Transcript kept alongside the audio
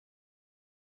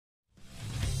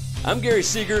I'm Gary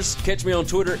Seegers. Catch me on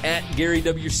Twitter at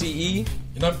GaryWCE.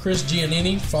 And I'm Chris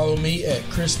Giannini. Follow me at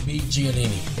Chris B.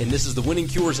 Giannini. And this is the Winning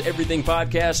Cures Everything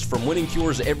podcast from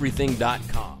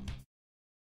winningcureseverything.com.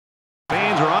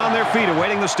 Fans are on their feet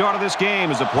awaiting the start of this game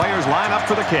as the players line up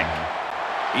for the kick.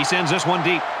 He sends this one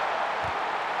deep.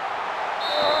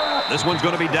 This one's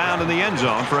going to be down in the end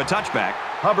zone for a touchback.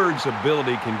 Hubbard's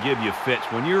ability can give you fits.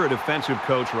 When you're a defensive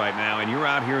coach right now and you're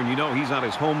out here and you know he's on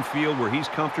his home field where he's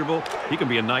comfortable, he can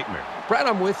be a nightmare. Brad,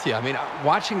 I'm with you. I mean,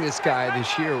 watching this guy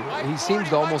this year, he seems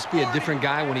to almost be a different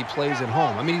guy when he plays at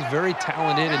home. I mean, he's very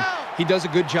talented and he does a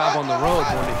good job on the road.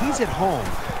 But when he's at home,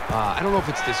 I don't know if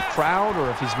it's this crowd or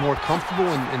if he's more comfortable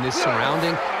in this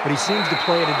surrounding, but he seems to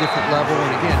play at a different level.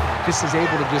 And again, just is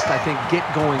able to just, I think, get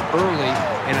going early.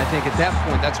 And I think at that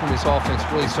point, that's when this offense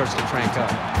really starts to crank up.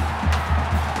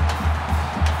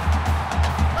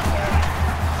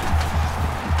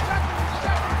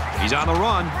 He's on the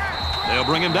run. They'll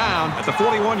bring him down at the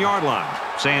 41-yard line.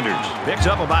 Sanders picks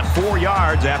up about 4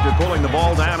 yards after pulling the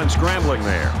ball down and scrambling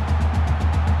there.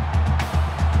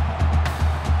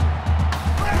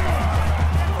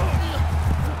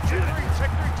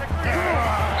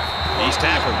 He's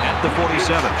tackled at the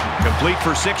 47. Complete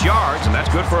for 6 yards, and that's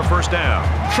good for a first down.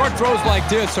 Short throws like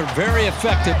this are very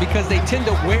effective because they tend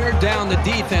to wear down the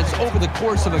defense over the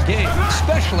course of a game,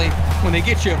 especially when they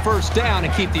get you a first down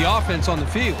and keep the offense on the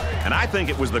field. And I think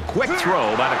it was the quick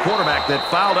throw by the quarterback that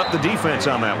fouled up the defense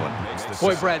on that one.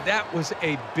 Boy, Brad, that was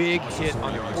a big hit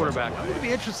on the quarterback. I'm going to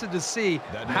be interested to see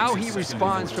how he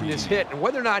responds from this hit and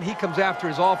whether or not he comes after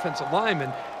his offensive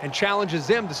lineman and challenges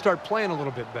them to start playing a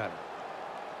little bit better.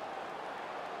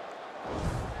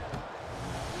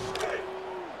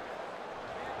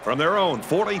 From their own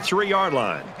 43-yard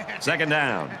line, second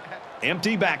down.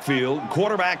 Empty backfield,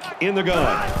 quarterback in the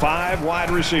gun. 5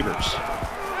 wide receivers.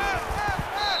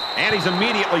 And he's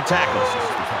immediately tackled.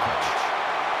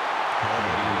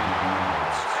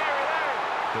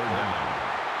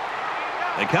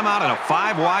 They come out in a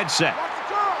 5-wide set.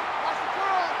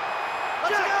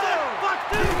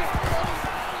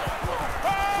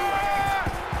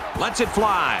 Lets it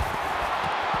fly.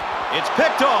 It's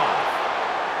picked off.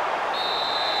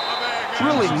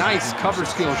 Really nice cover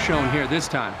skills shown here this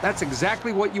time. That's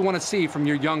exactly what you want to see from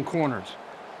your young corners.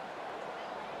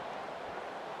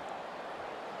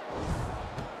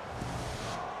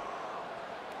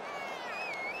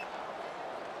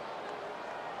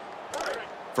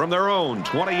 From their own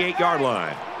 28-yard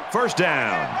line, first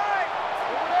down.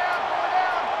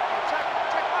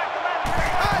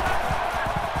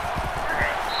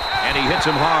 And he hits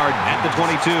him hard at the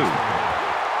 22.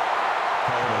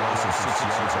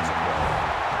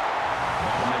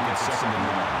 Second and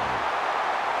 9.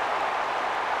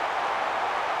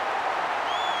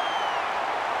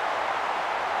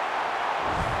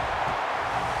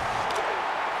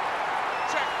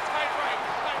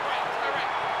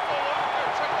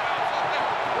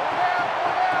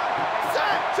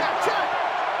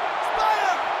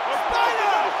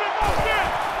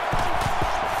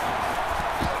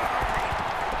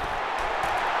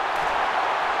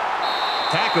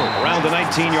 Tackle around the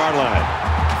 19-yard line.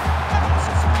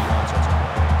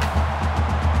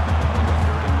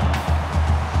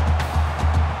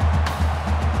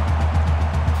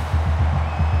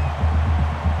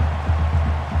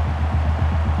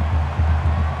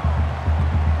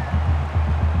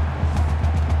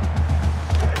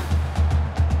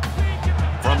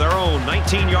 From their own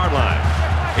 19-yard line,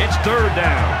 it's third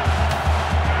down.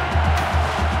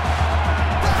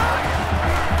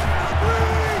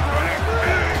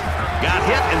 Got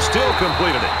hit and still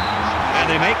completed it. And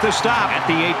they make the stop at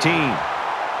the 18.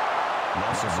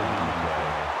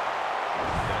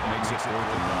 That makes it 4th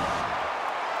and 9.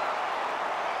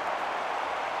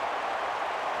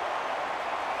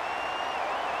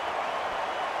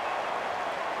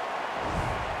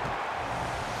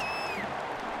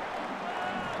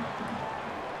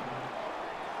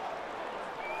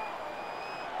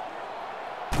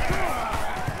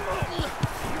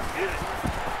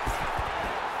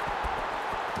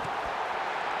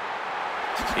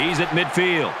 He's at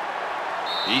midfield.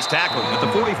 He's tackled at the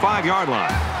 45-yard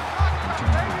line.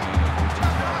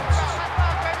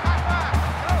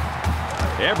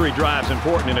 Every drive's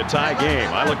important in a tie game.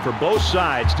 I look for both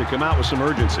sides to come out with some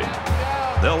urgency.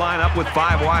 They'll line up with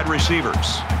 5 wide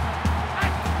receivers.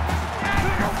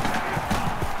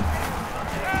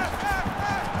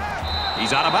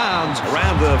 He's out of bounds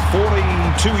around the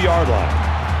 42-yard line.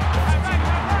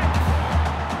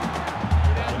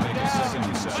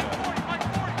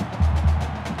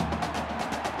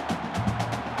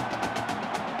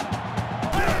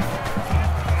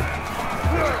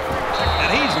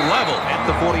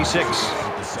 the 46.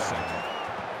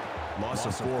 Loss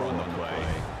of 4 on the play.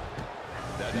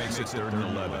 That makes it 3rd and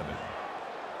 11.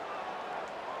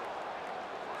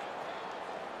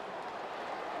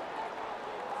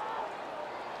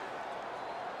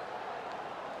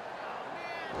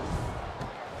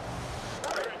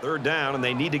 Third down, and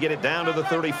they need to get it down to the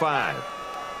 35. 3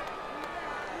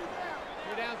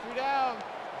 down, 3 down.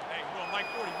 Hey, Mike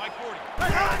 40, Mike 40.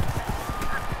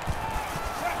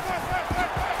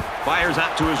 Fires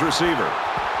out to his receiver.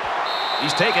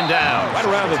 He's taken down right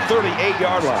around the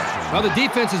 38-yard line. Well, the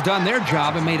defense has done their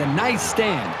job and made a nice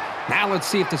stand. Now let's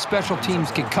see if the special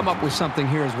teams can come up with something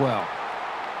here as well.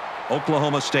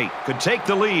 Oklahoma State could take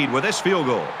the lead with this field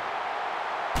goal.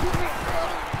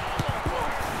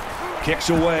 Kicks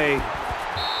away.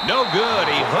 No good.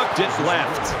 He hooked it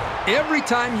left. Every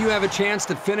time you have a chance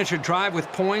to finish a drive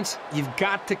with points, you've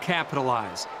got to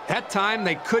capitalize. That time,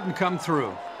 they couldn't come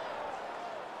through.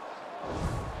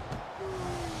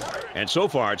 And so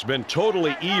far, it's been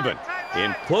totally even.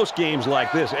 In close games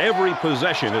like this, every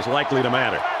possession is likely to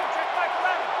matter.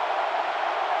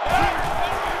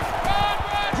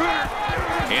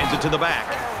 Hands it to the back.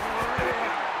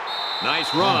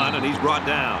 Nice run, and he's brought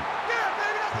down.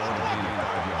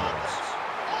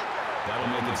 That'll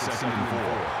make it 2nd and 4.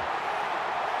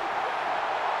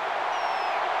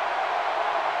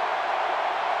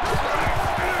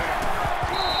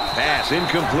 Pass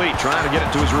incomplete, trying to get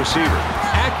it to his receiver.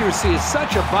 Accuracy is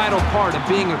such a vital part of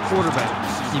being a quarterback.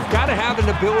 You've got to have an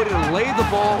ability to lay the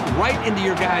ball right into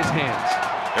your guys' hands.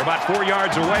 They're about 4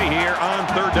 yards away here on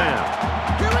 3rd down.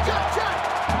 Here we go, check.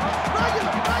 Regular.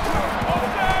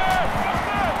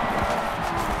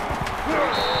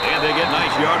 And they get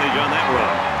nice yardage on that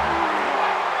run.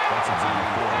 That's a gain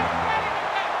of 4 on that play.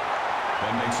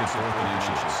 That makes it 4th and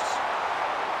inches.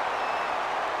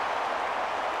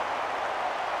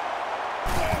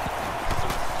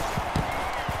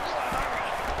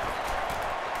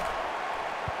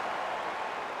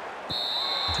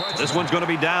 This one's going to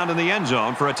be down in the end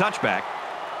zone for a touchback.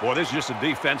 Boy, this is just a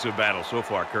defensive battle so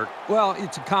far, Kirk. Well,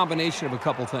 it's a combination of a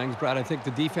couple things, Brad. I think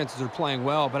the defenses are playing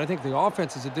well, but I think the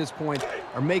offenses at this point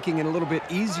are making it a little bit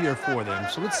easier for them.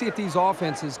 So let's see if these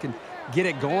offenses can get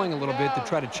it going a little bit to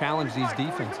try to challenge these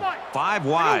defenses. 5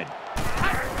 wide.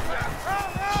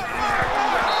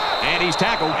 And he's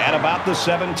tackled at about the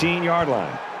 17-yard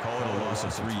line. Call it a loss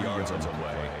of 3 yards on the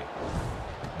play.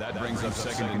 That brings up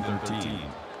 2nd and 13.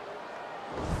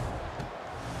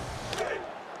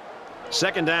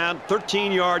 2nd down,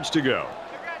 13 yards to go.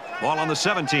 Ball on the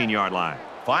 17-yard line.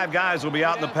 5 guys will be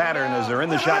out in the pattern as they're in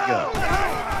the shotgun.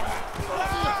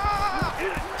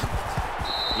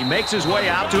 He makes his way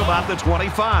out to about the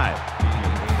 25.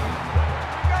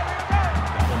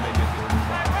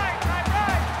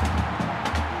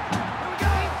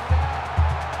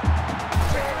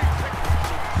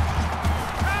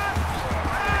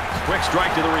 Quick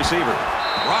strike to the receiver.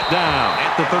 Brought down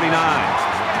at the 39.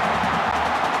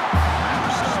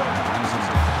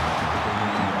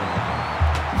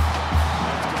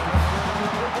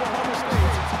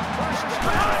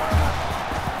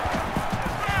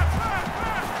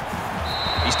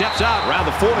 Steps out around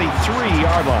the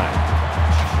 43-yard line.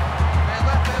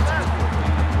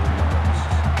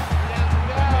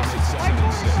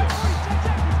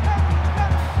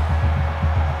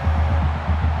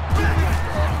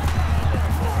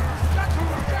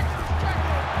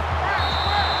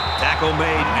 Tackle made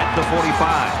at the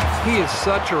 45. He is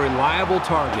such a reliable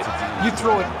target. You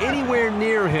throw it anywhere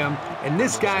near him, and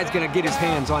this guy's going to get his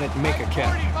hands on it and make a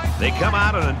catch. They come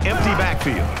out in an empty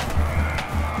backfield.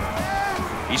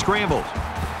 He scrambles.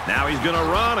 Now he's going to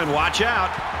run and watch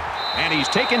out. And he's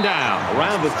taken down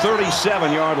around the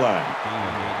 37-yard line.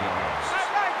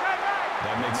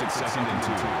 That makes it 2nd and 2.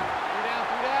 3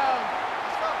 down.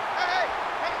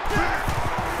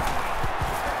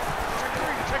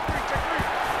 Check three.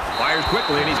 Fires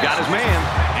quickly, and he's got his man.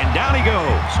 And down he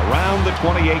goes around the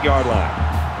 28-yard line.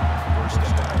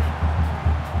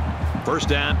 First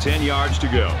down, 10 yards to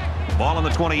go. Ball on the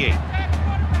 28.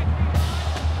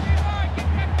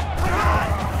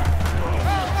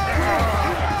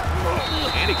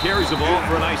 And he carries the ball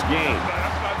for a nice gain.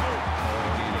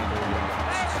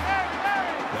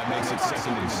 That makes it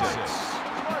 2nd and 6.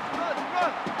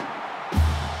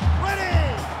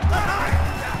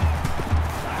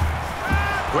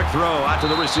 Quick throw out to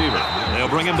the receiver. They'll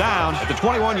bring him down at the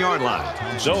 21-yard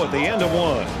line. So at the end of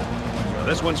 1.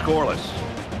 This one's scoreless.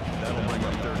 That'll bring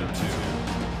up 3rd and 2.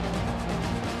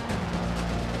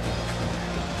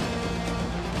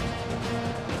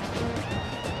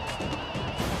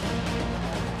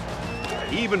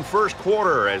 Even first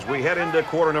quarter as we head into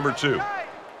quarter number 2. 3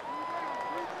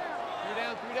 down.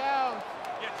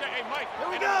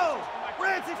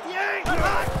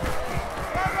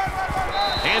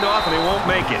 Hand off, and he won't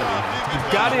make it.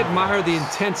 You've got to admire the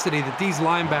intensity that these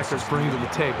linebackers bring to the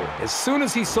table. As soon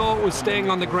as he saw it was staying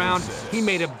on the ground, he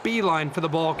made a beeline for the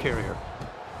ball carrier.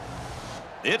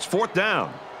 It's 4th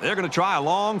down. They're going to try a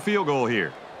long field goal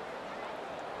here.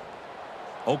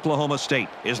 Oklahoma State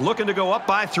is looking to go up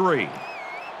by 3.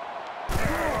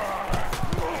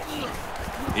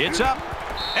 It's up,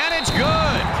 and it's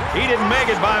good. He didn't make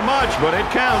it by much, but it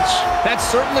counts. That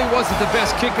certainly wasn't the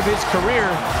best kick of his career,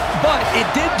 but it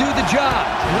did do the job.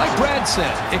 And like Brad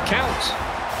said, it counts.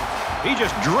 He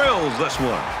just drills this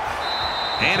one.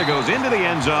 And it goes into the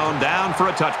end zone, down for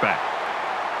a touchback.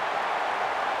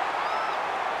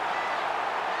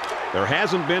 There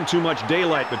hasn't been too much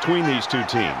daylight between these two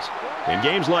teams. In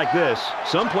games like this,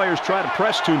 some players try to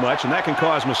press too much, and that can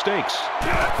cause mistakes.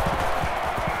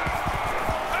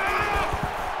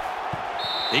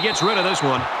 He gets rid of this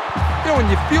one. You know, when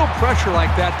you feel pressure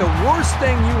like that, the worst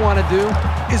thing you want to do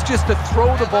is just to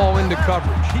throw the ball into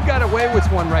coverage. He got away with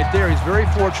one right there. He's very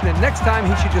fortunate. Next time,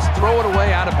 he should just throw it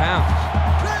away out of bounds.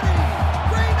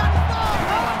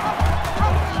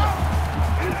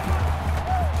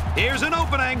 Here's an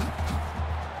opening.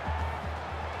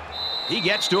 He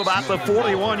gets to about the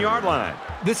 41-yard line.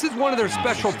 This is one of their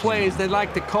special plays they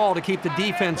like to call to keep the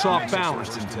defense off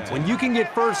balance. When you can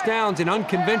get first downs in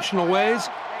unconventional ways,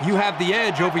 you have the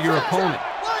edge over your opponent.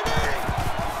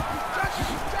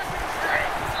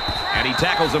 And he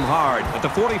tackles him hard at the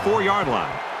 44-yard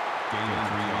line. Gain of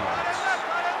 3 yards.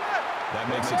 That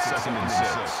makes it 2nd and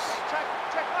 6.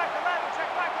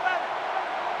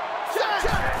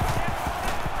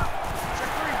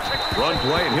 Run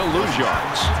play, and he'll lose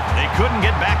yards. They couldn't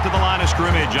get back to the line of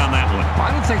scrimmage on that one.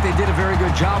 I don't think they did a very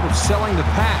good job of selling the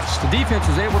pass. The defense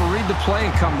was able to read the play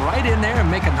and come right in there and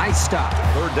make a nice stop.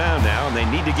 3rd down now, and they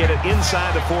need to get it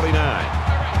inside the 49.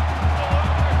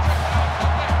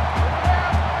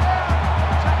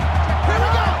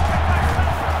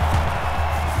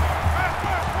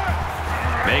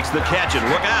 Makes the catch, and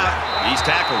look out. He's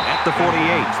tackled at the 48.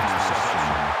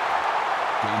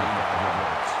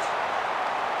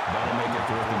 That'll make it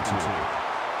 4th and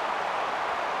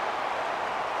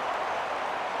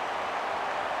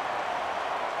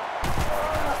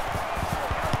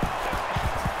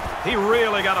 2. He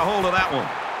really got a hold of that one.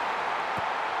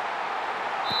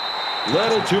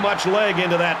 Little too much leg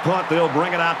into that punt. They'll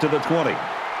bring it out to the 20.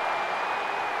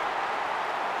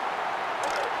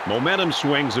 Momentum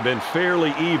swings have been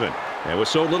fairly even. And with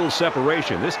so little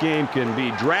separation, this game can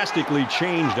be drastically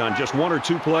changed on just 1 or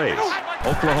 2 plays.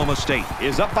 Oklahoma State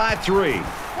is up by 3.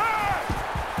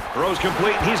 Throws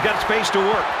complete, and he's got space to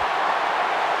work.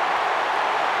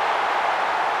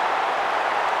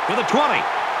 To the 20.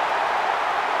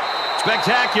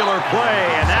 Spectacular play,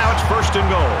 and now it's 1st and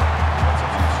goal.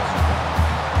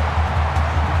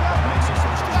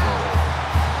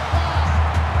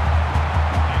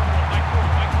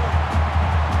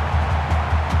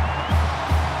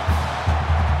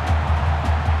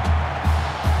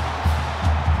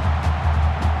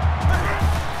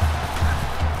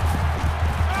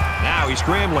 He's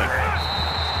scrambling. Take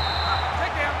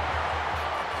down.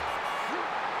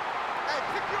 Hey,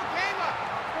 pick your game up.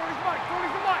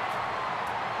 Tony's the mic.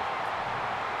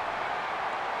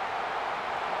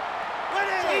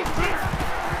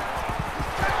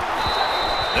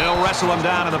 They'll wrestle him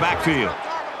down in the backfield.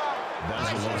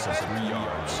 That's a loss of 3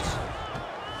 yards.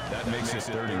 That makes it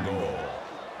 3rd and goal.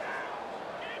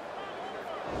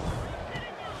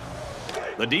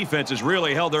 The defense has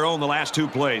really held their own the last 2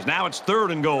 plays. Now it's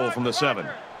 3rd and goal from the 7.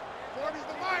 And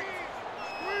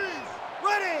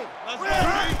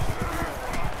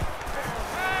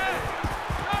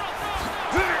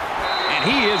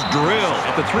he is drilled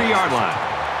at the 3-yard line.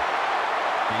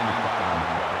 Gain of 5 on the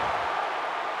play.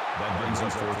 That brings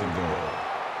us 4th and goal.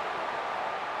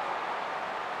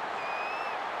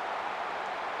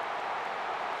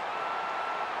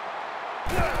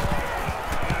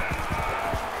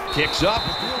 Kicks up,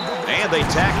 and they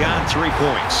tack on 3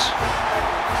 points.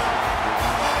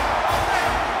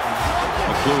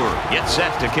 McClure gets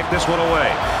set to kick this one away.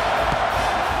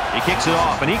 He kicks it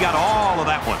off, and he got all of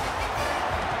that one.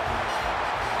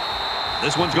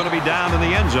 This one's going to be down in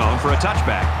the end zone for a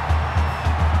touchback.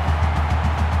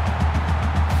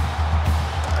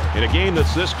 In a game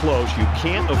that's this close, you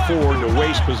can't afford to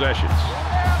waste possessions.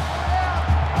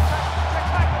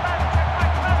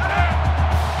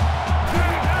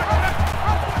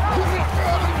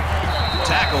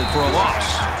 Tackled for a loss.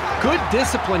 Good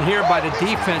discipline here by the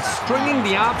defense, stringing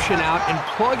the option out and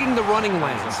plugging the running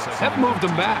lanes. That moved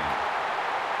them back.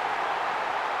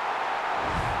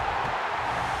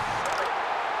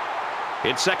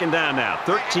 It's second down now,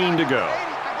 13 to go.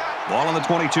 Ball on the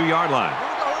 22-yard line.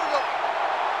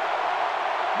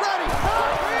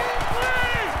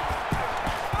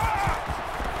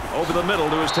 Over the middle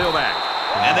to his tailback.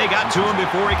 And they got to him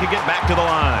before he could get back to the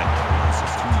line.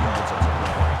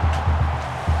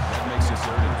 That makes it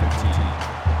 3rd and 15.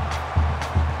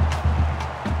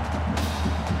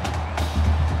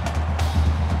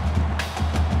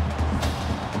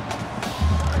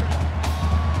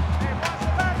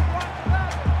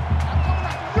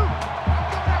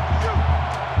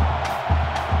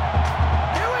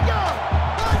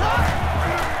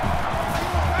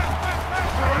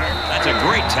 That's a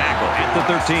great tackle at the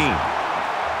 13.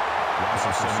 Loss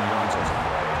of 7 yards on the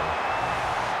play.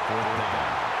 4th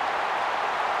down.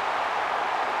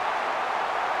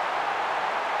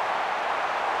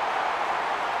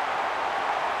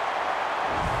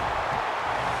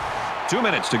 Two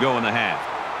minutes to go in the half.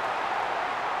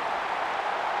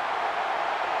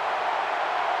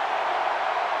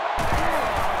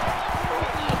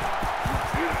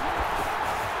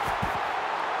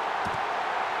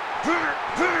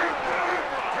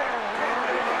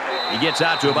 He gets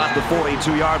out to about the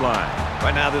 42-yard line.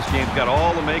 Right now, this game's got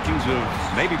all the makings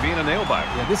of maybe being a nail-biter.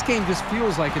 Yeah, this game just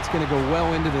feels like it's going to go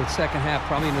well into the second half,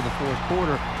 probably into the fourth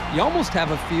quarter. You almost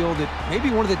have a feel that maybe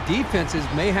one of the defenses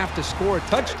may have to score a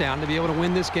touchdown to be able to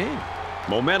win this game.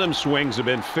 Momentum swings have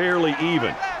been fairly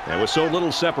even. And with so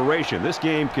little separation, this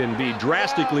game can be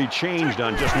drastically changed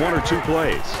on just 1 or 2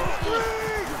 plays.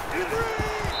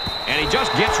 And he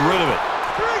just gets rid of it.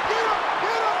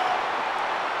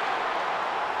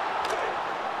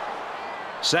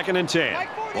 Second and 10.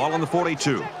 Ball on the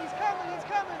 42.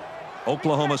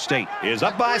 Oklahoma State is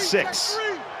up by 6.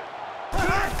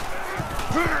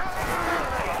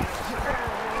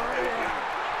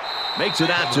 Makes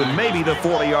it out to maybe the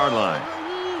 40-yard line.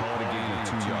 Called a gain of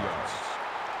 2 yards.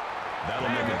 That'll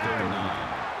make it 3rd and 9.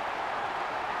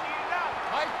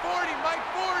 Mike 40, Mike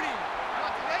 40.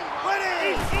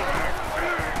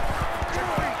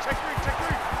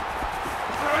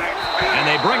 And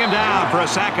they bring him down for a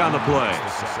sack on the play.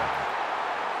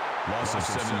 Loss of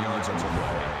 7 yards on the play.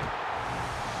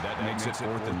 That makes it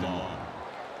 4th and long.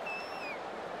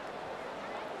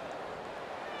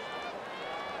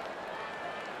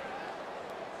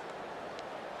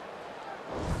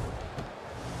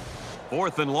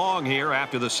 Fourth and long here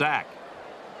after the sack.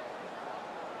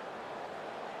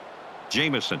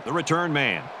 Jamison, the return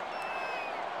man.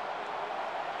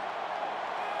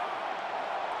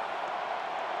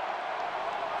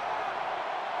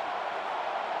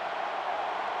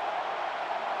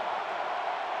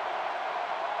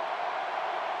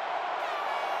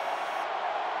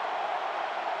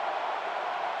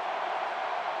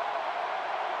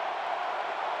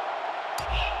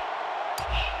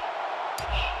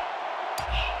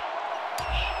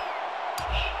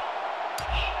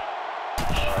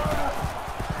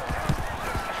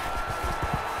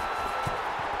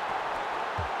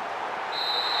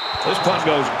 This punt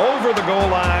goes over the goal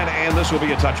line, and this will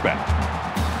be a touchback.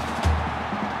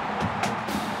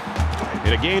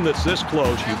 In a game that's this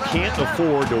close, you can't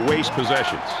afford to waste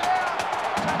possessions.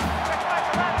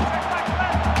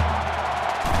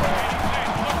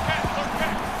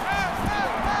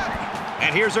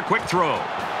 And here's a quick throw.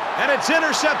 And it's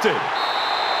intercepted.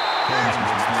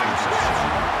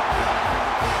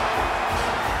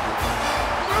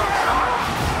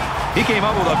 He came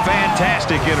up with a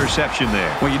fantastic interception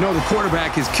there. Well, you know the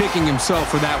quarterback is kicking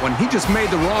himself for that one. He just made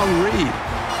the wrong read.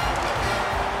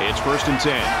 It's 1st and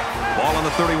 10. Ball on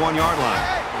the 31-yard line.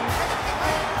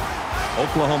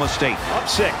 Oklahoma State up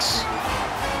 6.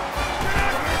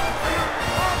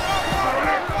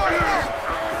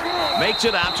 Makes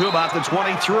it out to about the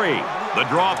 23. The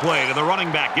draw play to the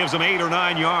running back gives him 8 or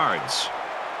 9 yards.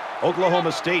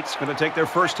 Oklahoma State's going to take their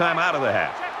first time out of the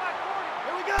half.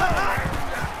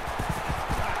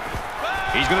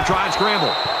 He's going to try and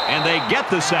scramble, and they get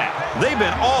the sack. They've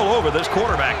been all over this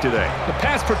quarterback today. The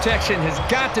pass protection has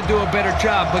got to do a better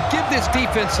job, but give this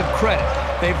defense some credit.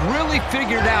 They've really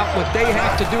figured out what they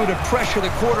have to do to pressure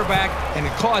the quarterback and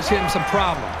to cause him some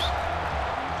problems.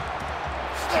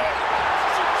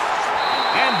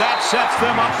 And that sets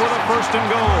them up with a 1st and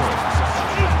goal.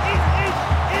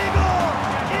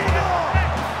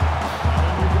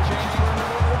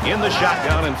 In the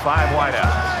shotgun and 5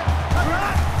 wideouts.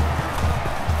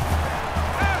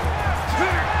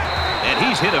 And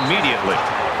he's hit immediately.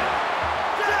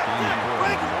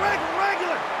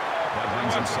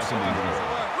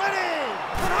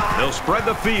 They'll spread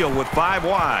the field with 5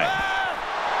 wide.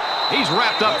 He's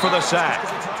wrapped up for the sack.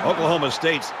 Oklahoma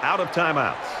State's out of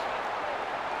timeouts.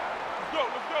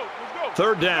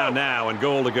 3rd down now and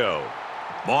goal to go.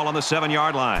 Ball on the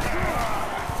 7-yard line.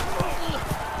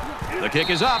 The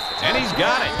kick is up, and he's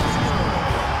got it.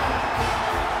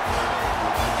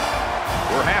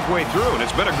 We're halfway through, and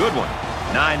it's been a good one.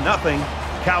 9-0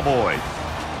 Cowboys.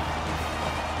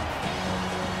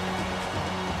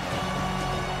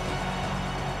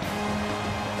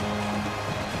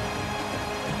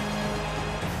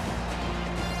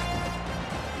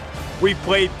 We've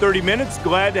played 30 minutes.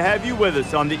 Glad to have you with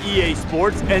us on the EA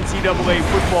Sports NCAA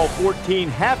Football 14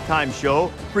 halftime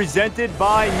show presented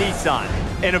by Nissan.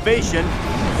 Innovation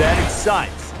that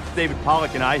excites. David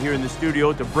Pollack and I here in the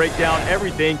studio to break down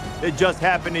everything that just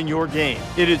happened in your game.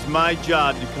 It is my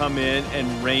job to come in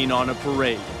and rain on a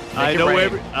parade.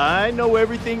 I know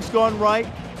everything's gone right.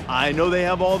 I know they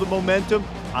have all the momentum.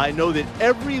 I know that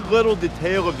every little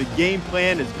detail of the game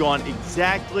plan has gone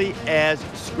exactly as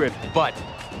scripted.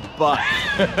 But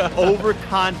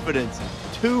overconfidence,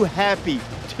 too happy,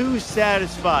 too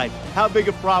satisfied. How big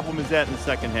a problem is that in the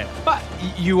second half? But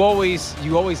you always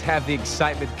have the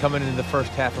excitement coming into the first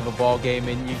half of a ball game,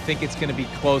 and you think it's going to be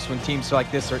close when teams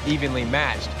like this are evenly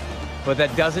matched. But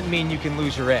that doesn't mean you can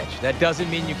lose your edge. That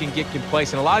doesn't mean you can get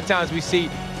complacent. A lot of times we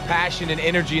see passion and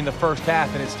energy in the first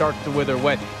half, and it starts to wither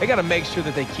away. They got to make sure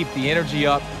that they keep the energy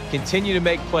up, continue to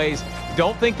make plays.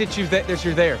 Don't think that you're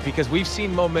there, because we've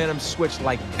seen momentum switch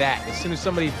like that. As soon as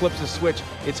somebody flips a switch,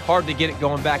 it's hard to get it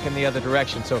going back in the other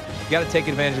direction. So you got to take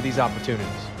advantage of these opportunities.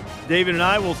 David and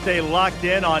I will stay locked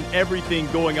in on everything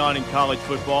going on in college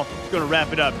football. It's going to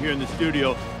wrap it up here in the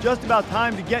studio. Just about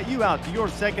time to get you out to your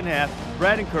second half.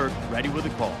 Brad and Kirk ready with a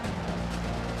call.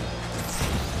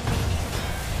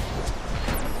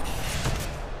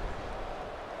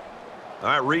 All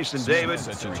right, Reese and David,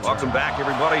 welcome back,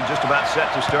 everybody. Just about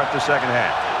set to start the second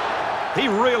half. He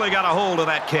really got a hold of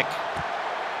that kick.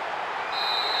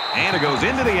 And it goes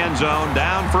into the end zone,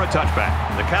 down for a touchback.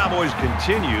 The Cowboys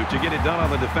continue to get it done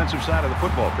on the defensive side of the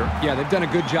football, Kirk. Yeah, they've done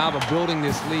a good job of building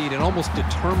this lead and almost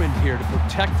determined here to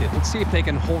protect it. Let's see if they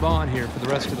can hold on here for the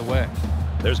rest of the way.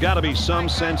 There's got to be some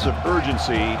sense of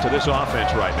urgency to this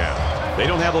offense right now. They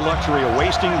don't have the luxury of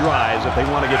wasting drives if they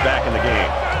want to get back in the game.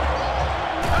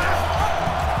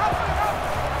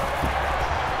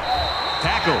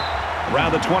 Tackle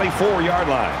around the 24-yard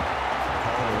line.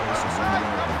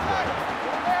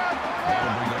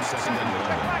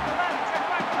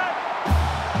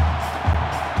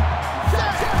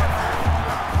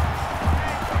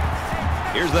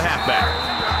 Here's the halfback.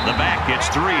 The back gets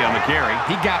 3 on the carry.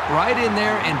 He got right in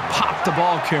there and popped the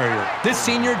ball carrier. This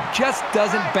senior just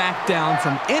doesn't back down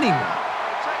from anyone.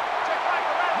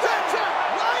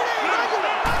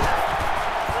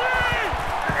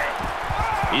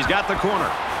 He's got the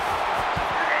corner.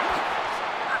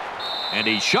 And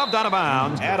he's shoved out of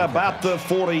bounds at about the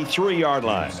 43-yard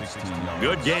line.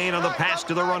 Good gain on the pass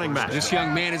to the running back. This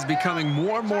young man is becoming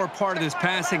more and more part of this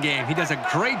passing game. He does a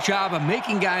great job of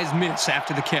making guys miss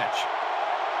after the catch.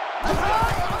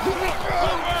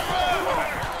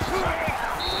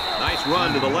 Nice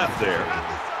run to the left there.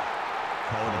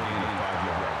 Called a gain of 5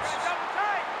 yards.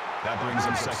 That brings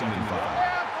him 2nd and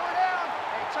 5.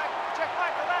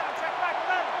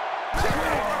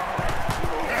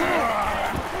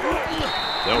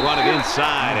 They'll run it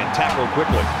inside and tackle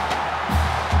quickly.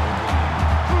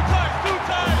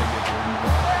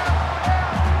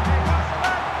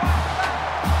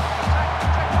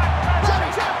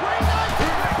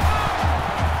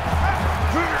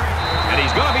 And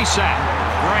he's going to be sacked.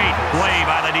 Great play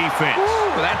by the defense.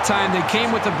 Ooh, that time they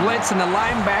came with the blitz, and the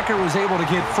linebacker was able to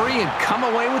get free and come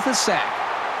away with a sack.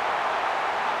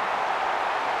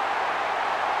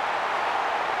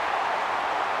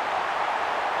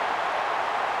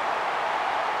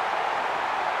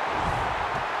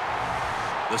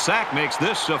 The sack makes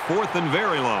this a 4th and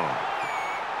very long.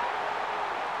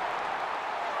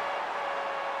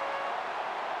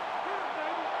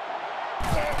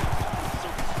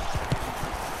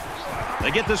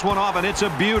 They get this one off, and it's a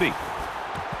beauty.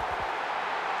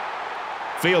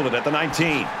 Fielded at the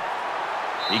 19.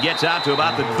 He gets out to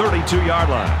about the 32-yard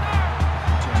line.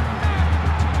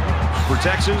 For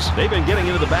Texas, they've been getting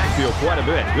into the backfield quite a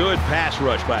bit. Good pass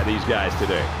rush by these guys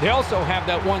today. They also have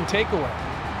that one takeaway.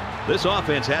 This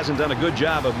offense hasn't done a good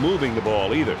job of moving the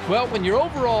ball either. Well, when your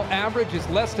overall average is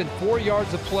less than 4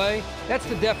 yards of play, that's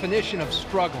the definition of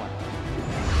struggling.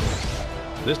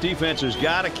 This defense has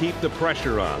got to keep the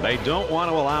pressure on. They don't want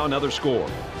to allow another score.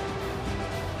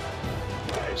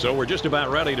 So we're just about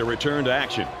ready to return to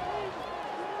action.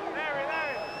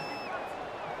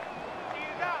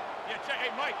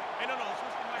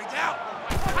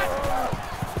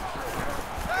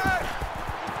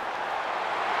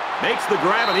 Makes the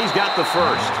grab, and he's got the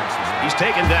first. He's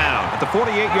taken down at the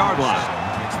 48-yard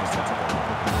line. makes the tackle.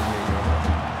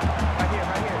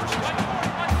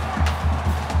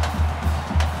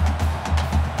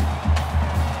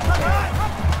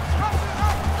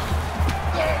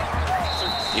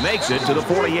 He makes it to the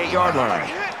 48-yard line.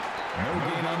 No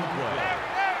gain on the play.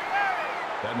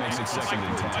 That makes it 2nd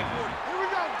and 10. Here we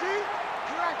go, D.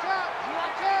 Here I come. Here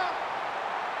I come.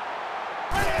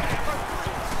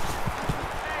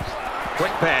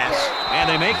 Quick pass, and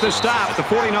they make the stop at the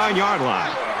 49-yard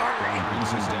line.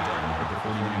 Brings him down at the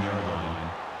 49-yard line.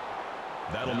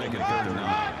 That'll make it 3rd and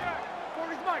 9.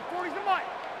 40's Mike. 40's the Mike.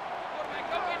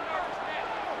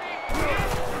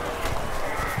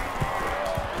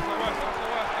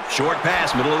 Short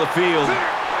pass, middle of the field.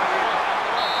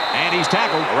 And he's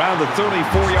tackled around the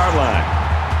 34-yard line.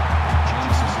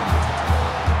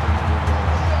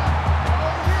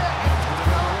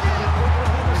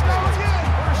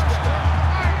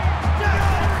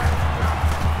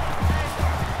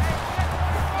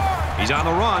 He's on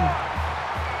the run.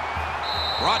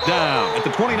 Brought down at the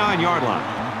 29-yard line.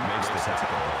 Makes the tackle.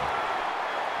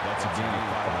 That's a gain of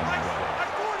 5 on the way.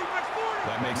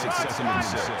 That makes it 2nd and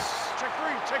 6. Check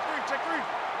three. Check three. Check three.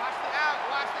 Watch the out.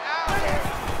 Watch the out.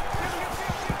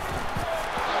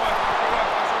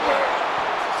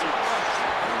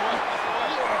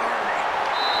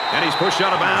 And he's pushed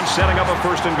out of bounds, setting up a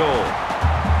 1st and goal.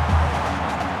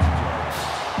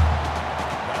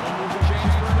 That'll move the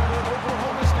chains for another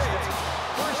Oklahoma State.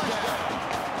 1st down.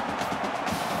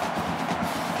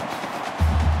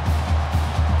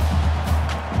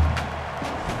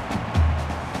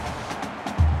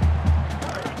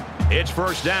 It's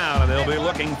 1st down, and they'll be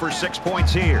looking for 6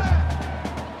 points here.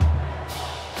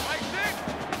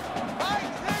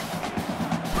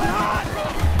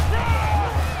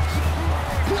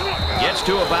 Gets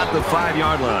to about the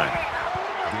 5-yard line.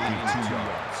 Gain of 2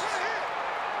 yards.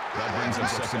 That brings up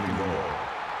 2nd and goal.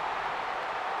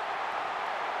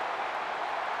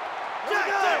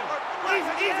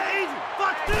 Easy.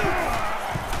 Fuck two.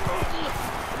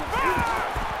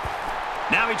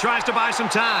 Now he tries to buy some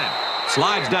time.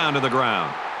 Slides down to the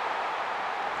ground.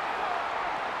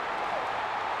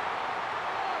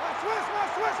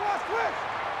 Switch.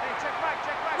 Hey, check back.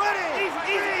 Ready.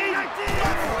 Easy.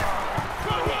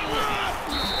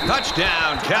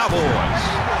 Touchdown, Cowboys.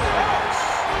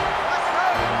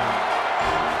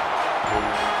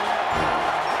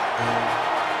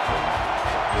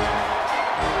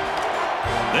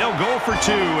 They'll go for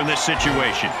 2 in this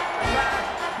situation.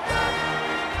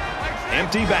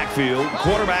 Empty backfield,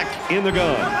 quarterback in the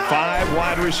gun, 5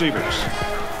 wide receivers.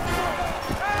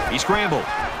 He scrambled.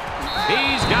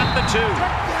 He's got the 2.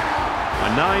 A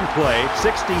 9-play,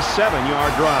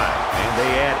 67-yard drive. And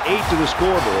they add 8 to the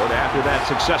scoreboard after that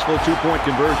successful 2-point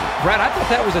conversion. Brad, I thought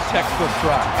that was a textbook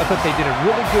drive. I thought they did a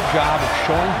really good job of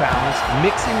showing balance,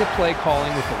 mixing the play calling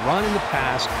with the run and the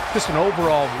pass. Just an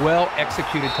overall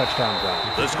well-executed touchdown drive.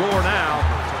 The score now,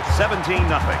 17-0.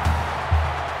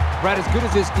 Brad, as good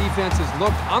as this defense has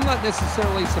looked, I'm not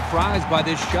necessarily surprised by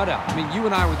this shutout. I mean, you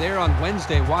and I were there on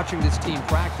Wednesday watching this team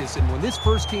practice, and when this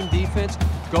first-team defense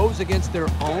goes against their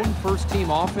own first-team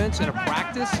offense in a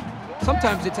practice,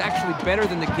 sometimes it's actually better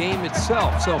than the game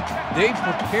itself. So they've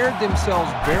prepared themselves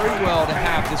very well to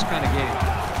have this kind of game.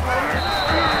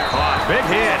 Caught, big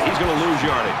hit. He's going to lose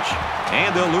yardage.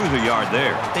 And they'll lose a yard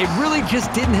there. They really just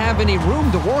didn't have any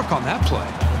room to work on that play.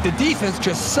 The defense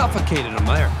just suffocated them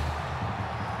there.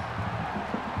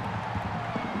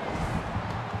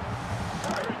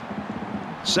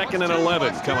 2nd and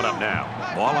 11 coming up now.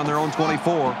 Ball on their own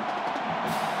 24.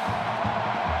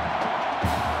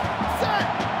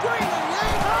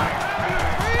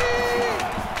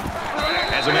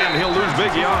 As a man, he'll lose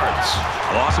big yards.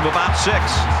 A loss of about 6.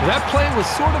 That play was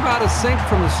sort of out of sync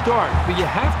from the start, but you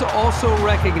have to also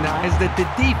recognize that the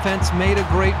defense made a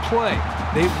great play.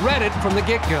 They read it from the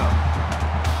get-go.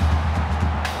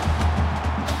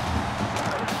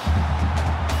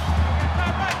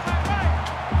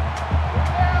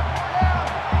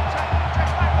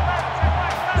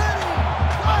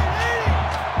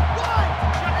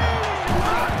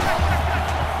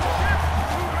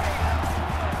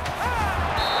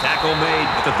 Tackle made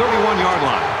at the 31-yard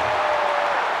line.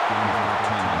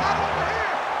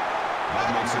 That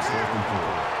makes it 4th and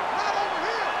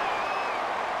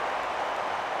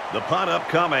 4. The punt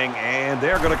upcoming, and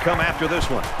they're going to come after this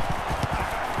one.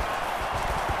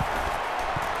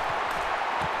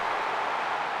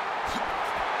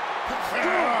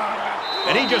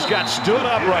 And he just got stood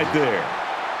up right there.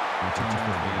 Return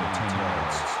for a gain of 10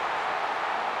 yards.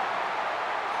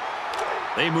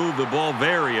 They moved the ball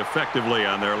very effectively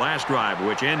on their last drive,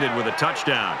 which ended with a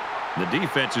touchdown. The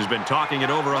defense has been talking it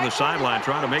over on the sideline,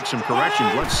 trying to make some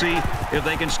corrections. Let's see if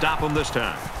they can stop them this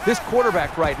time. This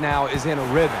quarterback right now is in a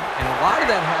rhythm, and a lot of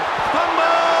that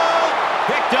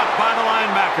Fumble! Picked up by the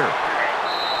linebacker.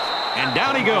 And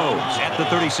down he goes at the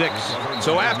 36.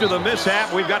 So after the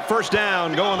mishap, we've got first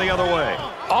down going the other way.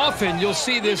 Often you'll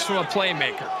see this from a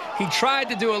playmaker. He tried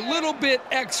to do a little bit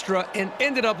extra and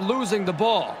ended up losing the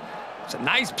ball. It's a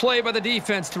nice play by the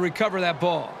defense to recover that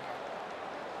ball.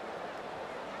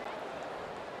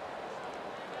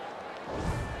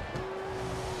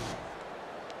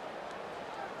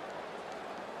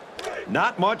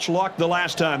 Not much luck the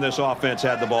last time this offense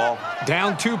had the ball.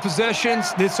 Down 2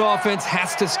 possessions, this offense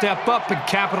has to step up and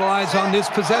capitalize on this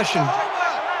possession.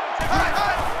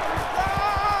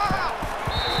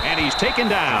 And he's taken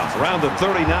down around the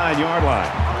 39-yard line.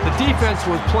 The defense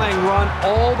was playing run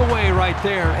all the way right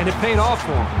there, and it paid off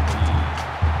for him.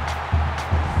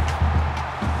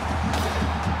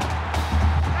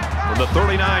 From the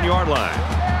 39-yard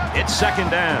line, it's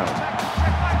second down.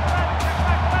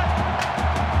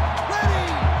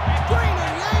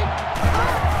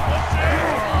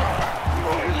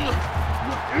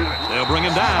 They'll bring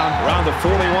him down around the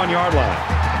 41-yard line.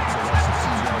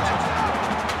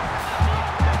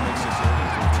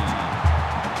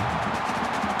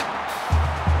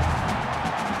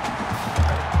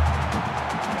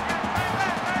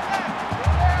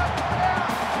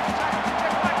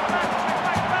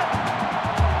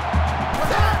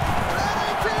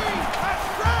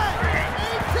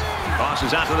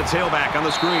 Tosses out to the tailback on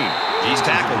the screen. He's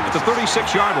tackled at the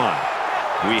 36-yard line.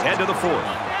 We head to the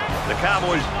 4th. The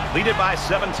Cowboys lead it by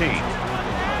 17.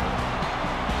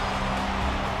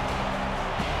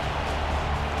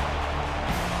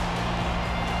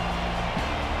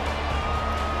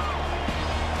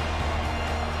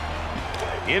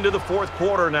 Into the 4th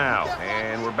quarter now,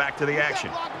 and we're back to the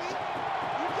action.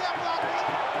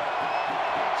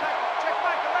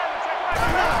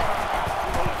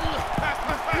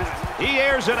 He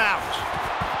airs it out.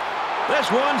 This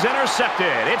one's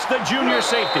intercepted. It's the junior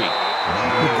safety.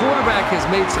 The quarterback has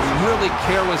made some really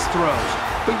careless throws,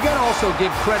 but you got to also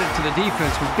give credit to the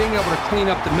defense with being able to clean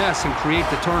up the mess and create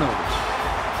the turnovers.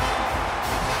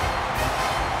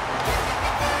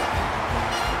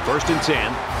 1st and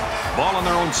 10. Ball on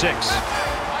their own 6.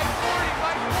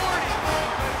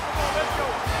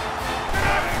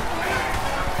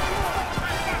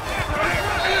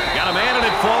 Got a man and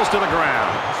it falls to the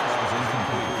ground.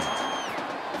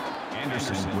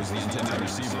 Was the intended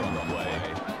receiver on the play.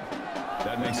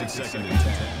 That makes it 2nd and 10.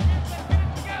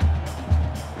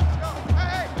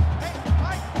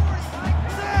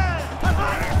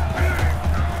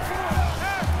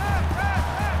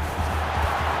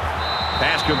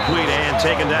 Pass complete and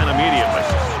taken down immediately.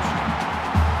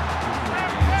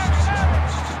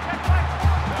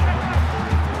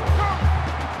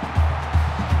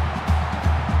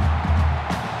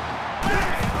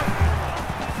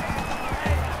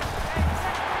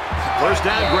 First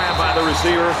down grab by the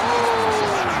receiver.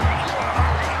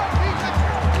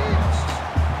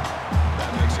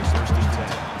 That makes it 1st and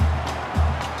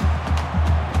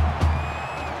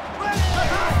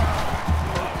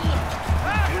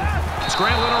 10.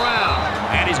 Scrambling around,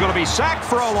 and he's going to be sacked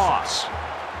for a loss.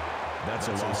 That's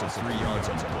a loss of 3 yards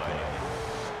on the play.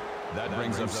 That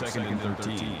brings up 2nd and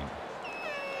 13.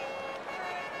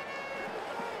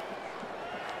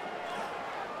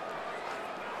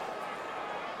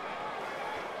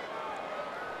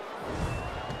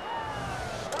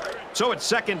 So it's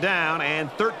 2nd down and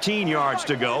 13 yards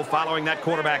to go following that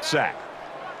quarterback sack.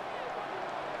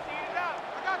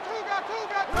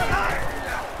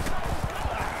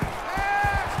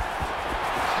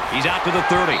 He's out to the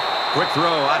 30. Quick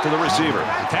throw out to the receiver.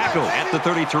 Tackle at the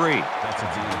 33. That's a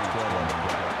D 12 on the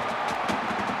play.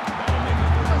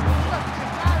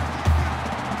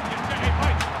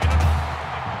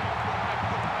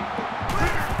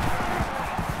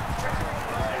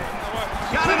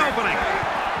 Got an opening.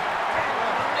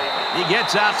 He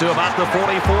gets out to about the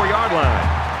 44-yard line.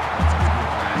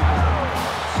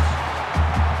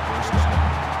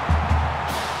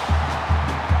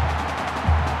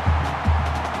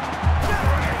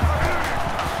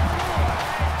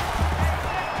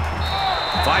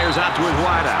 Fires out to his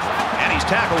wideout, and he's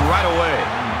tackled right away.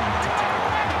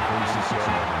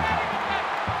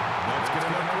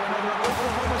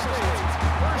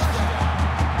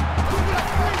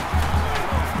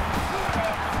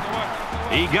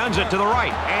 He guns it to the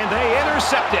right, and they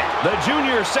intercept it. The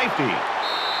junior safety.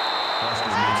 Foster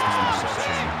makes the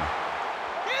interception.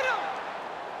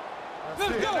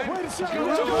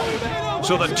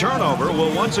 So the turnover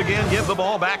will once again give the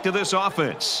ball back to this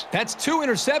offense. That's 2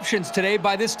 interceptions today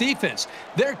by this defense.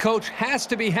 Their coach has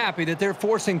to be happy that they're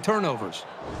forcing turnovers.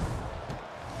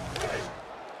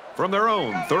 From their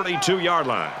own 32-yard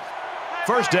line.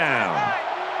 First down.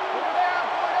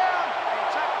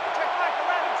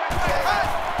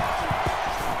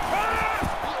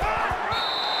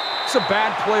 It's a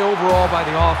bad play overall by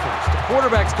the offense. The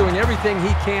quarterback's doing everything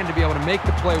he can to be able to make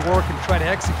the play work and try to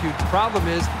execute. The problem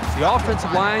is the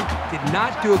offensive line did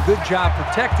not do a good job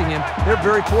protecting him. They're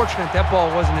very fortunate that ball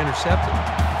wasn't intercepted.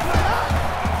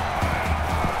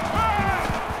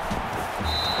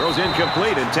 Throws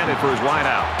incomplete, intended for his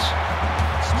wideouts.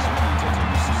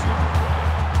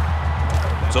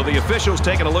 So the officials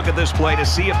taking a look at this play to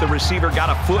see if the receiver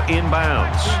got a foot in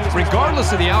bounds.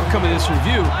 Regardless of the outcome of this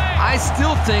review, I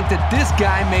still think that this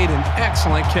guy made an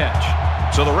excellent catch.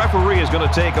 So the referee is going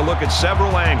to take a look at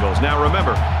several angles. Now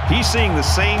remember, he's seeing the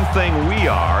same thing we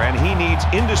are, and he needs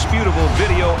indisputable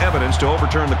video evidence to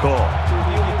overturn the call.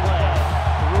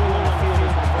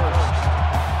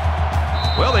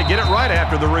 Well, they get it right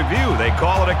after the review. They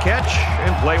call it a catch,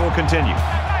 and play will continue.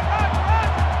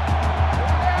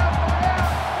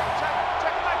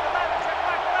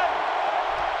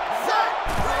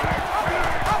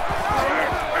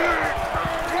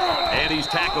 He's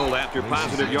tackled after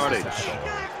positive yardage.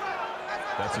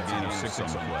 That's a gain of 6 on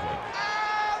the play.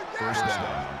 First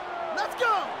down. Let's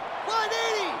go.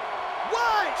 180.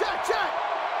 Wide. Check.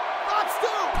 Box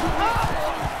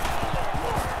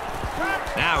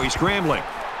 2. Now he's scrambling.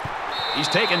 He's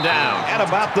taken down at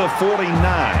about the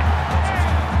 49.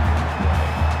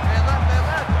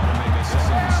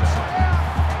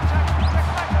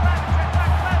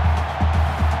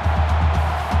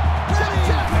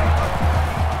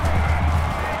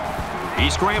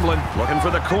 He's scrambling, looking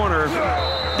for the corner,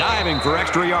 diving for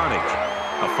extra yardage.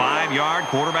 A 5-yard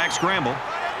quarterback scramble.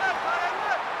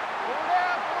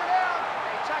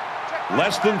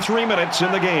 Less than 3 minutes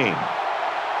in the game.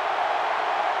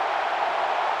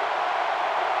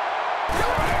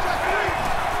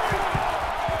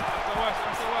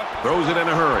 Throws it in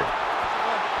a hurry.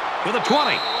 To the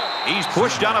 20. He's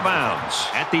pushed out of bounds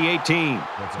at the 18.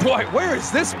 Boy, where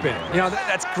has this been? You know,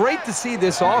 that's great to see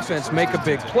this offense make a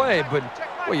big play, but,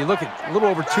 well, you look at a little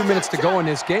over 2 minutes to go in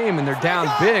this game, and they're down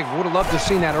big. Would have loved to have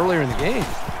seen that earlier in the game.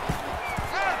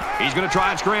 He's going to try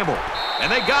and scramble,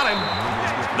 and they got him.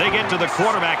 They get to the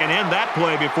quarterback and end that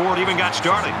play before it even got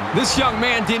started. This young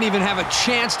man didn't even have a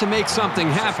chance to make something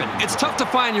happen. It's tough to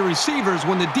find your receivers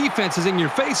when the defense is in your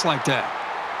face like that.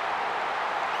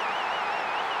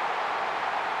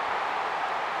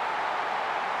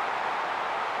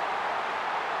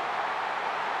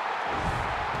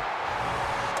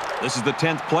 This is the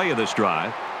 10th play of this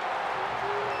drive.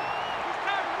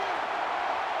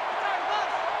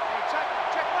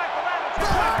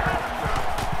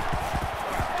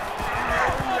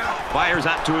 Fires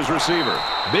out to his receiver.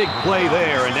 Big play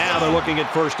there, and now they're looking at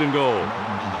 1st and goal.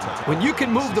 When you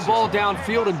can move the ball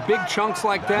downfield in big chunks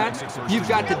like that, you've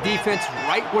got the defense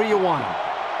right where you want them.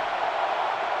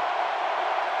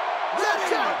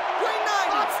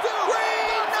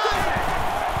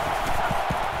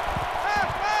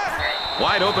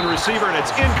 Wide open receiver, and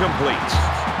it's incomplete.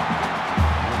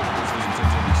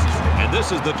 And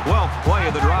this is the 12th play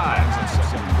of the drive.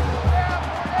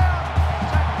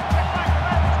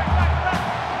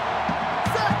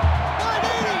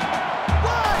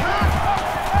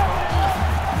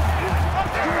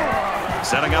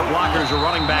 Setting up blockers, a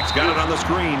running back's got it on the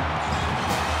screen.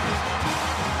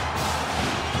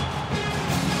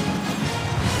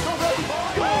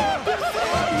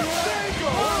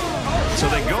 So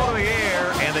they go to the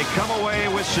air, and they come away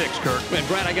with 6, Kirk. Man,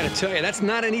 Brad, I got to tell you, that's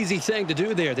not an easy thing to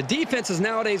do there. The defenses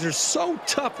nowadays are so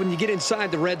tough when you get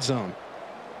inside the red zone.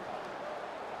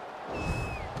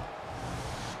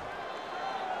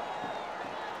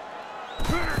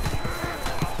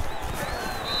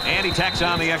 And he tacks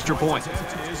on the extra point.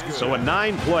 So a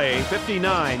 9-play,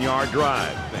 59-yard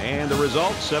drive. And the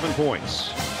result, 7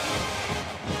 points.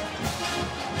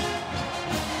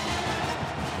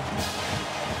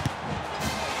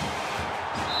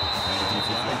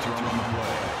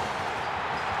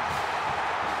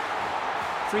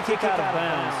 Free kick out of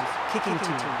bounds. Kicking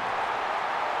team.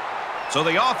 So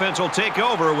the offense will take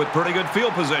over with pretty good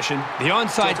field position. The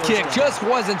onside kick just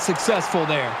wasn't successful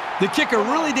there. The kicker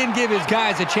really didn't give his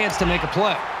guys a chance to make a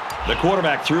play. The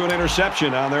quarterback threw an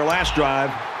interception on their last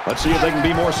drive. Let's see if they can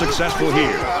be more successful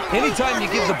here. Anytime you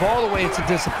give the ball away, it's a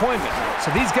disappointment.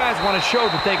 So these guys want to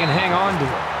show that they can hang on to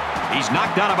it. He's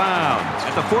knocked out of bounds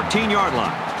at the 14-yard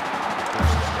line.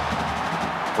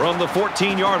 From the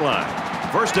 14-yard line,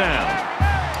 First down.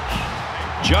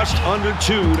 Just under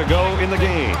 2 to go in the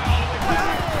game.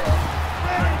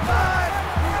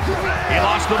 He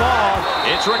lost the ball.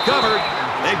 It's recovered.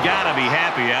 They've got to be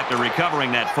happy after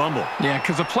recovering that fumble. Yeah,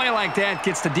 because a play like that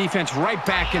gets the defense right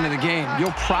back into the game.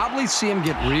 You'll probably see him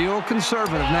get real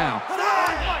conservative now.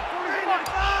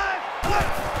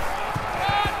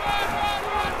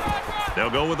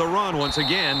 They'll go with the run once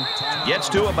again. Gets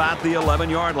to about the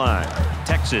 11-yard line.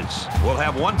 Texas will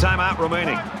have 1 timeout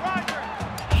remaining.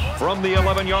 From the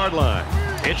 11-yard line,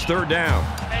 it's third down.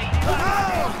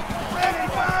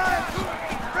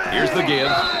 Here's the give,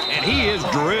 and he is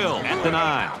drilled at the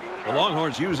 9. The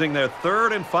Longhorns using their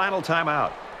 3rd and final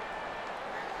timeout.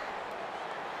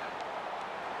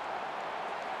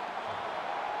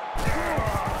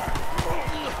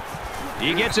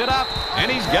 He gets it up, and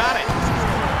he's got it.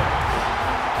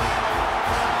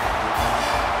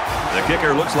 The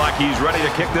kicker looks like he's ready to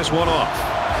kick this one off.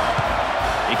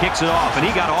 He kicks it off, and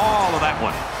he got all of that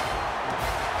one.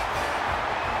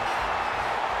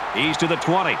 He's to the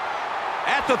 20,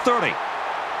 at the 30,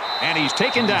 and he's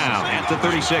taken down at the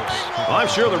 36. Well, I'm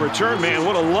sure the return man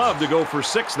would have loved to go for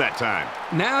 6 that time.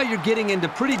 Now you're getting into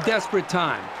pretty desperate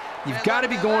time. You've got to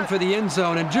be going for the end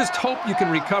zone and just hope you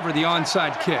can recover the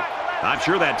onside kick. I'm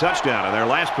sure that touchdown in their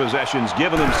last possession's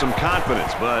given them some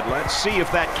confidence, but let's see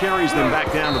if that carries them back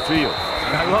down the field.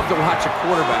 I love to watch a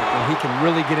quarterback when he can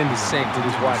really get into sync with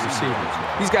his wide receivers.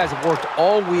 These guys have worked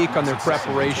all week on their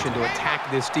preparation to attack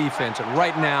this defense, and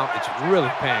right now it's really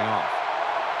paying off.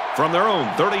 From their own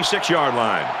 36-yard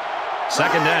line,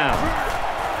 second down.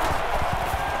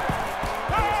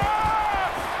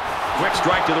 Quick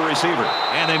strike to the receiver,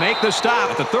 and they make the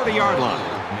stop at the 30-yard line.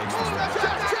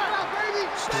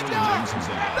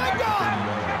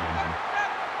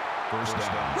 First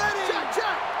down. Ready.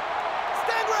 Check.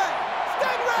 Stand right.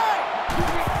 Stand right.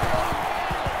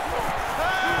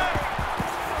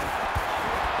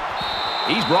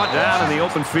 He's brought down in the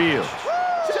open field.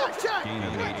 Check. Gain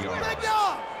of 8 yards. Big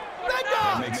dog.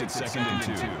 That makes it 2nd and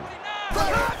 2.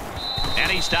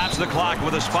 And he stops the clock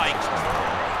with a spike.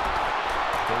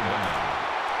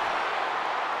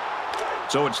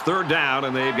 So it's third down,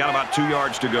 and they've got about 2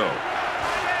 yards to go.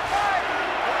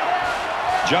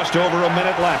 Just over a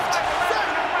minute left.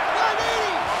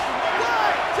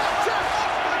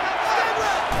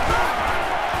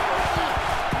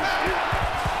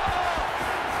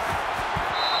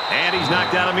 And he's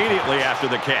knocked out immediately after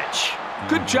the catch.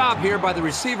 Good job here by the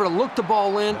receiver to look the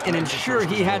ball in and ensure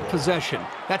he had possession.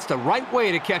 That's the right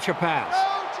way to catch a pass.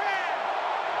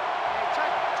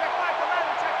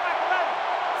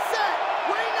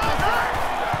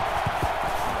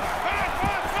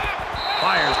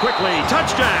 Fires quickly.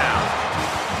 Touchdown.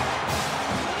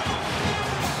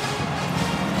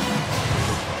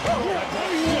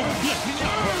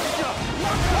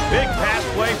 Big pass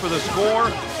play for the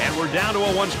score, and we're down to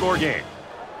a 1-score game.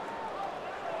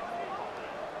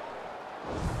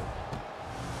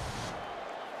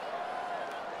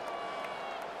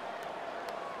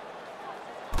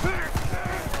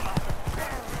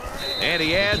 And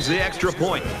he adds the extra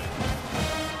point.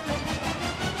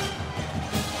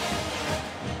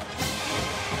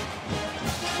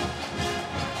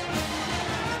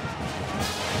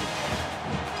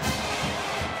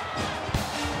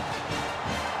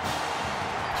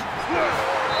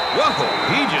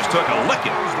 He just took a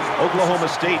licking. Oklahoma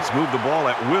State's moved the ball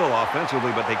at will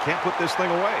offensively, but they can't put this thing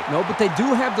away. No, but they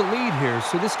do have the lead here,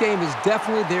 so this game is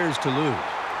definitely theirs to lose.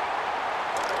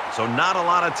 So not a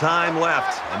lot of time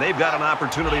left, and they've got an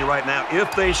opportunity right now,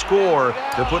 if they score,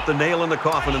 to put the nail in the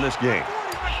coffin in this game.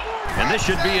 And this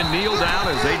should be a kneel down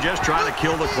as they just try to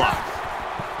kill the clock.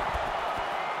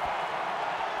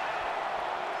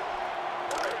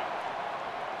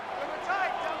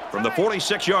 From the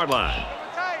 46-yard line,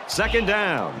 second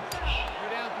down. 3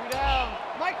 down.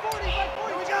 Mike 40.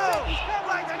 Here we go.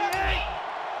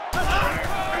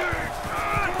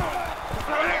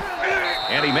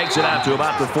 And he makes it out to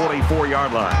about the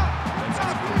 44-yard line.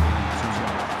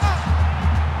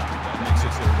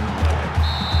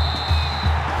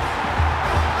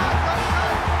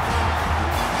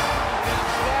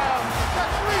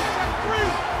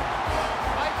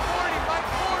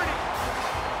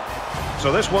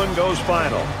 So this one goes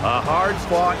final. A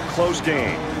hard-fought, close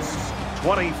game.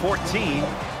 2014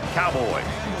 Cowboys.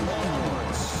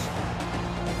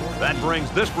 That brings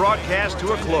this broadcast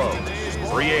to a close.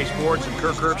 For EA Sports and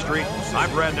Kirk Herbstreit,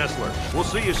 I'm Brad Nessler. We'll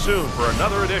see you soon for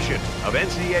another edition of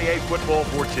NCAA Football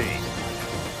 14.